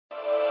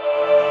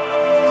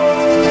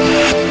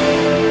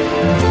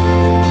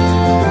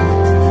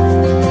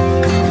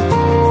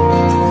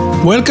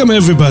Welcome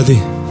everybody.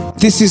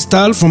 This is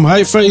Tal from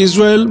Haifa,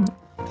 Israel,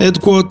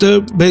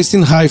 headquarters based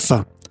in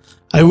Haifa.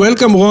 I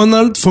welcome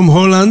Ronald from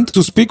Holland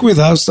to speak with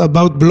us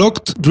about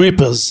blocked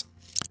drippers.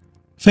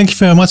 Thank you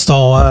very much,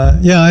 Tal.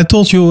 I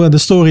told you the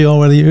story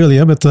already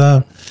earlier, but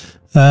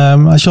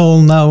I shall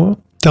now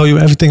tell you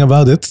everything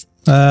about it.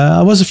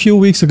 A few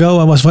weeks ago,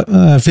 I was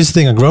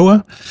visiting a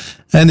grower,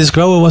 and this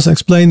grower was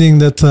explaining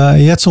that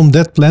he had some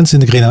dead plants in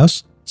the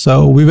greenhouse.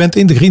 So we went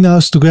in the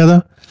greenhouse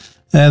together,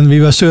 and we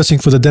were searching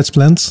for the dead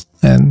plants,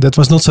 and that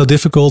was not so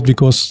difficult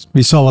because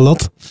we saw a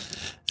lot.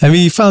 And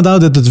we found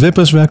out that the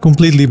drippers were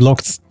completely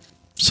blocked.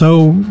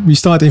 So we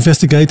started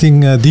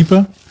investigating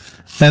deeper.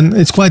 And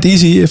it's quite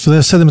easy if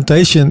there's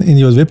sedimentation in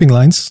your dripping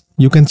lines.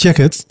 You can check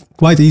it.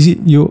 Quite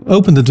easy. You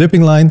open the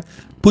dripping line,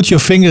 put your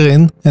finger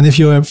in, and if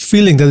you're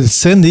feeling that it's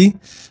sandy,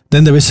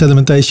 then there is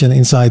sedimentation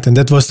inside. And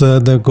that was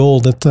the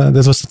goal.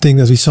 That was the thing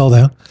that we saw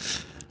there.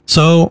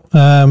 So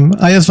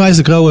I advise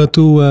the grower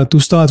to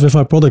start with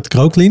our product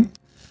GrowClean.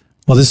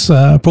 What is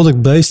a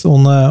product based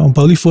on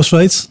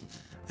polyphosphates,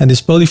 and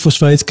this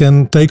polyphosphates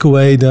can take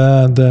away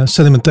the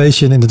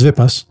sedimentation in the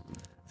drippers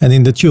and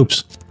in the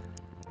tubes.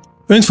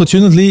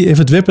 Unfortunately, if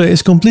a dripper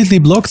is completely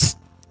blocked,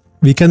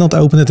 we cannot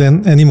open it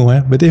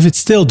anymore. But if it's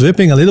still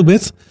dripping a little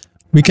bit,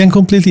 we can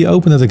completely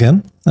open it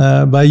again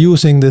by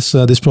using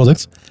this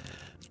product.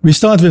 We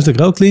start with the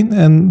GrowClean,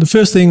 and the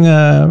first thing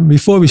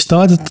before we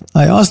started,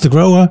 I asked the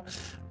grower,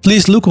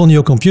 please look on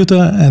your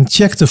computer and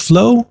check the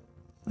flow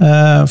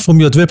from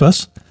your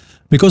drippers,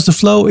 because the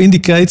flow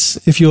indicates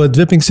if your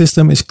dripping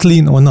system is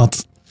clean or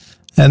not.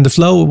 And the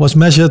flow was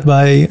measured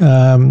by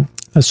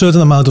a certain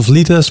amount of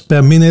liters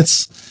per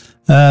minute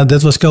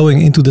that was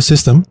going into the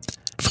system.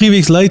 3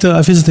 weeks later,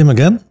 I visited him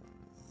again.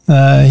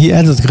 He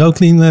added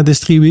GrowClean this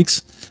 3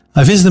 weeks.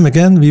 I visited him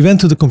again. We went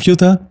to the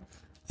computer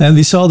and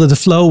we saw that the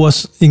flow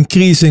was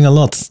increased a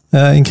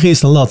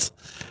lot.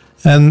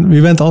 And we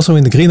went also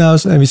in the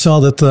greenhouse and we saw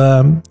that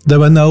there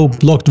were no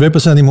blocked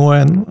drippers anymore,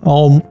 and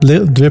all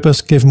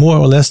drippers give more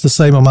or less the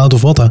same amount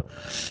of water.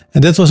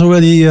 And that was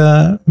already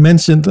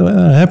mentioned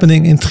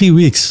happening in 3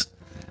 weeks.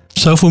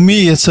 So for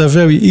me, it's a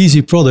very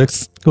easy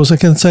product because I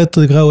can say to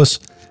the growers,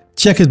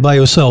 check it by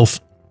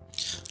yourself.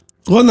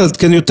 Ronald,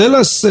 can you tell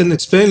us and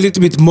explain a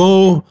little bit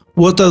more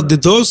what are the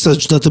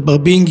dosage that are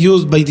being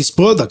used by this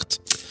product?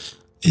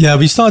 Yeah,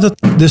 we started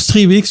this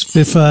 3 weeks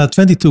with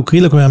 22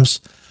 kilograms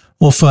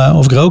of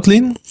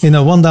GrowClean in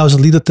a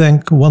 1,000 liter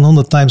tank,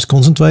 100 times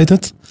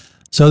concentrated.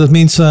 So that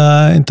means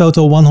in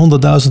total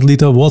 100,000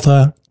 liter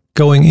water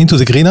going into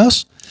the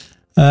greenhouse.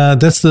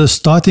 That's the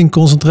starting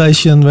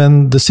concentration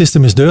when the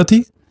system is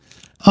dirty.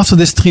 After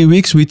this 3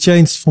 weeks, we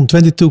changed from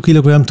 22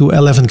 kilogram to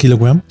 11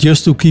 kilogram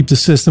just to keep the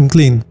system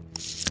clean.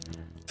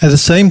 At the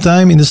same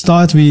time, in the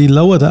start, we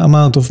lowered the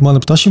amount of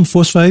monopotassium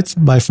phosphate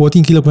by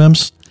 14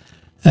 kilograms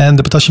and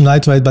the potassium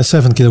nitrate by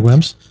 7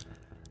 kilograms.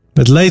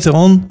 But later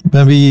on,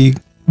 when we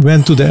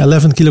went to the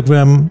 11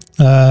 kilogram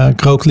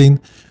GrowClean,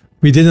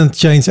 we didn't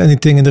change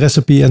anything in the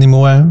recipe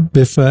anymore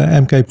with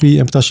MKP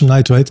and potassium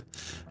nitrate.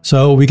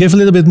 So we gave a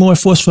little bit more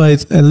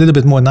phosphate and a little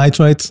bit more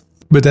nitrate,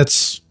 but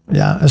that's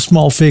a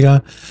small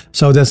figure,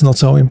 so that's not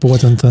so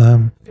important.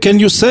 Can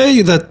you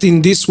say that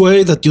in this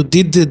way that you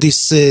did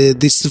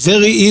this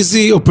very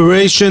easy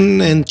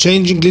operation and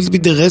changing a little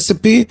bit the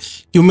recipe,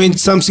 you made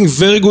something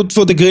very good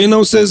for the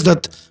greenhouses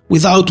that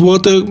without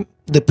water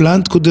the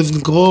plant could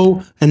have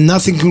grow and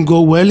nothing can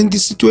go well in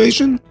this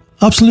situation?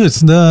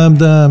 Absolutely.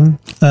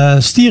 The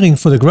steering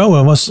for the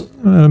grower was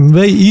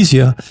way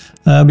easier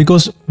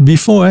because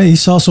before he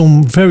saw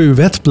some very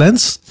wet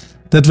plants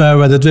that were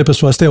where the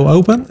drippers were still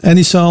open, and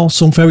he saw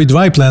some very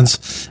dry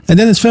plants. And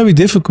then it's very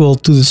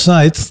difficult to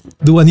decide,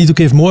 do I need to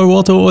give more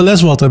water or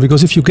less water?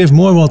 Because if you give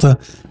more water,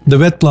 the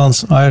wet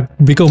plants are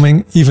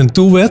becoming even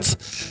too wet,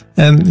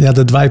 and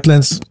the dry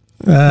plants...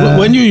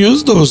 When you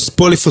use those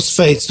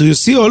polyphosphates, do you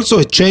see also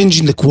a change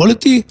in the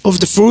quality of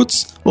the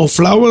fruits or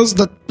flowers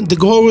that the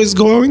grower is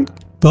growing?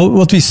 Well,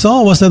 what we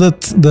saw was that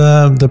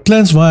the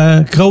plants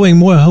were growing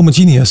more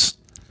homogeneous.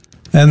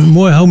 And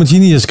more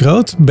homogeneous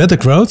growth, better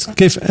growth,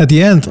 give at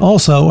the end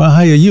also a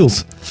higher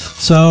yield.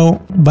 So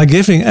by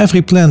giving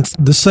every plant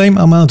the same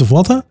amount of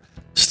water,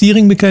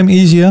 steering became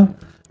easier,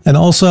 and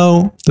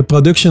also the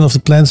production of the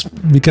plants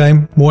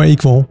became more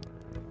equal.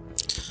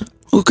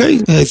 Okay,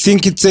 I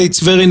think it's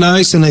very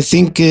nice, and I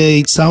think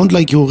it sounds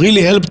like you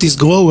really helped this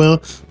grower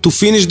to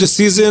finish the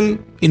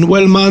season in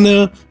well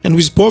manner and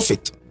with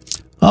profit.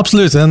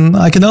 Absolutely, and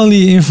I can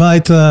only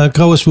invite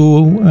growers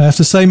who have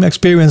the same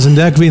experience in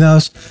their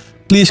greenhouse.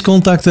 Please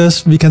contact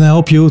us. We can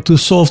help you to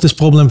solve this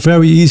problem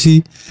very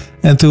easy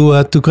and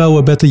to grow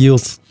a better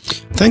yield.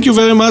 Thank you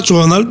very much,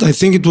 Ronald. I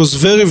think it was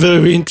very,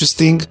 very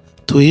interesting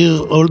to hear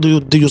all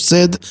that you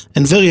said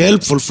and very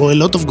helpful for a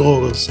lot of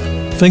growers.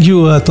 Thank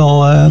you,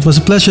 Tal. It was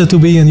a pleasure to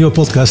be in your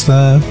podcast.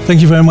 Thank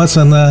you very much,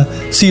 and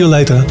see you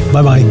later.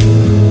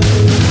 Bye-bye.